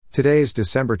Today is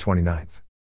December 29th.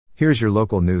 Here's your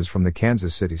local news from the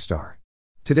Kansas City Star.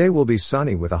 Today will be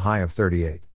sunny with a high of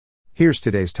 38. Here's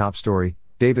today's top story.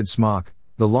 David Smock,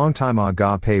 the longtime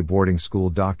Agape boarding school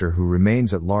doctor who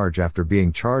remains at large after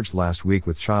being charged last week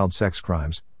with child sex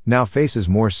crimes, now faces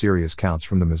more serious counts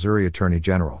from the Missouri Attorney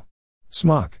General.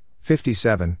 Smock,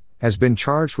 57, has been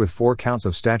charged with 4 counts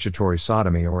of statutory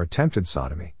sodomy or attempted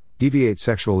sodomy, deviate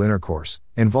sexual intercourse,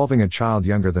 involving a child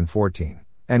younger than 14,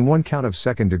 and 1 count of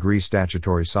second-degree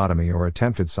statutory sodomy or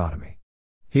attempted sodomy.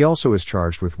 He also is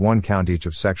charged with 1 count each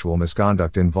of sexual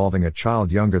misconduct involving a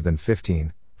child younger than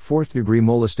 15, fourth-degree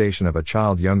molestation of a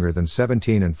child younger than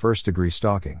 17 and first-degree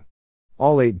stalking.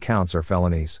 All 8 counts are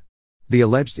felonies. The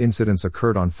alleged incidents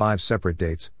occurred on 5 separate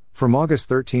dates, from August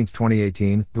 13,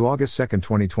 2018 to August 2,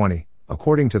 2020,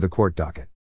 according to the court docket.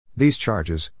 These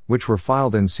charges, which were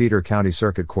filed in Cedar County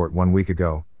Circuit Court 1 week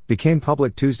ago, became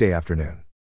public Tuesday afternoon.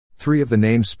 3 of the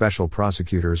named special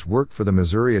prosecutors work for the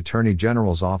Missouri Attorney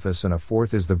General's office and a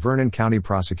 4th is the Vernon County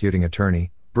prosecuting attorney,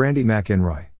 Brandy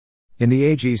McInroy. In the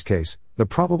AG's case, the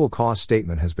probable cause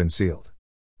statement has been sealed.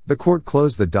 The court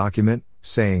closed the document,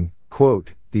 saying,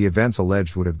 quote, "The events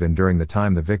alleged would have been during the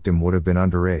time the victim would have been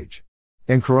underage."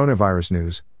 In coronavirus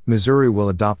news, Missouri will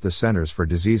adopt the Centers for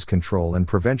Disease Control and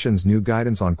Prevention's new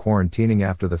guidance on quarantining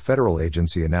after the federal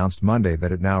agency announced Monday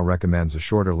that it now recommends a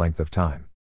shorter length of time.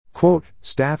 Quote,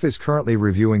 "Staff is currently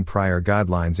reviewing prior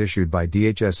guidelines issued by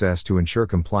DHSS to ensure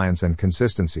compliance and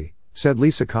consistency," said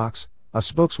Lisa Cox, a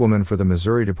spokeswoman for the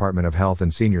Missouri Department of Health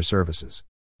and Senior Services.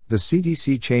 The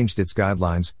CDC changed its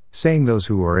guidelines, saying those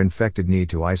who are infected need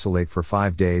to isolate for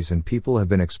 5 days and people who have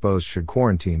been exposed should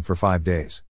quarantine for 5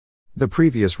 days. The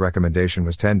previous recommendation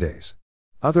was 10 days.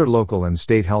 Other local and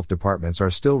state health departments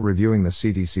are still reviewing the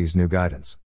CDC's new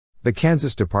guidance. The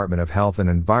Kansas Department of Health and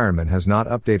Environment has not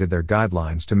updated their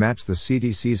guidelines to match the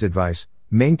CDC's advice,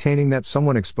 maintaining that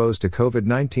someone exposed to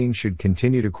COVID-19 should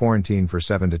continue to quarantine for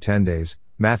 7 to 10 days,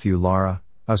 Matthew Lara,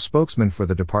 a spokesman for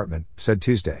the department, said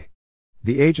Tuesday.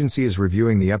 The agency is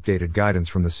reviewing the updated guidance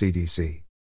from the CDC.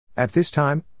 At this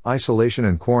time, isolation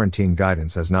and quarantine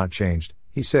guidance has not changed,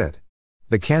 he said.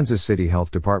 The Kansas City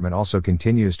Health Department also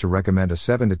continues to recommend a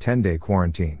 7 to 10 day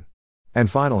quarantine.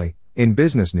 And finally, in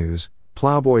business news,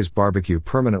 Plowboys BBQ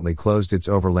permanently closed its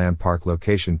Overland Park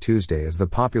location Tuesday as the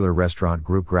popular restaurant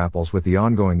group grapples with the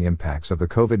ongoing impacts of the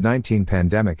COVID-19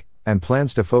 pandemic, and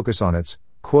plans to focus on its,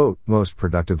 quote, most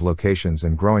productive locations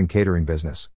and growing catering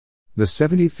business. The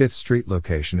 75th Street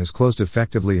location is closed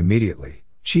effectively immediately,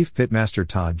 Chief Pitmaster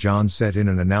Todd Johns said in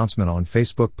an announcement on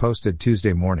Facebook posted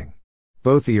Tuesday morning.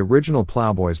 Both the original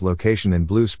Plowboys location in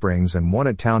Blue Springs and one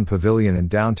at Town Pavilion in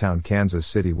downtown Kansas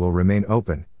City will remain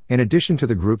open, in addition to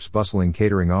the group's bustling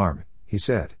catering arm, he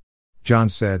said.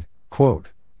 Johns said,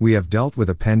 quote, "We have dealt with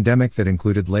a pandemic that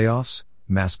included layoffs,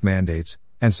 mask mandates,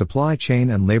 and supply chain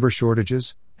and labor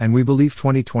shortages, and we believe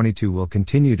 2022 will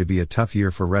continue to be a tough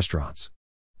year for restaurants.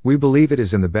 We believe it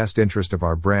is in the best interest of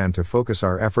our brand to focus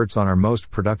our efforts on our most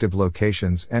productive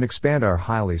locations and expand our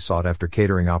highly sought-after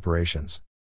catering operations.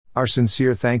 Our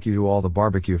sincere thank you to all the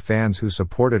barbecue fans who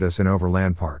supported us in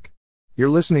Overland Park." You're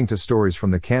listening to stories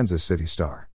from the Kansas City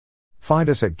Star.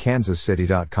 Find us at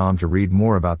kansascity.com to read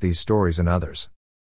more about these stories and others.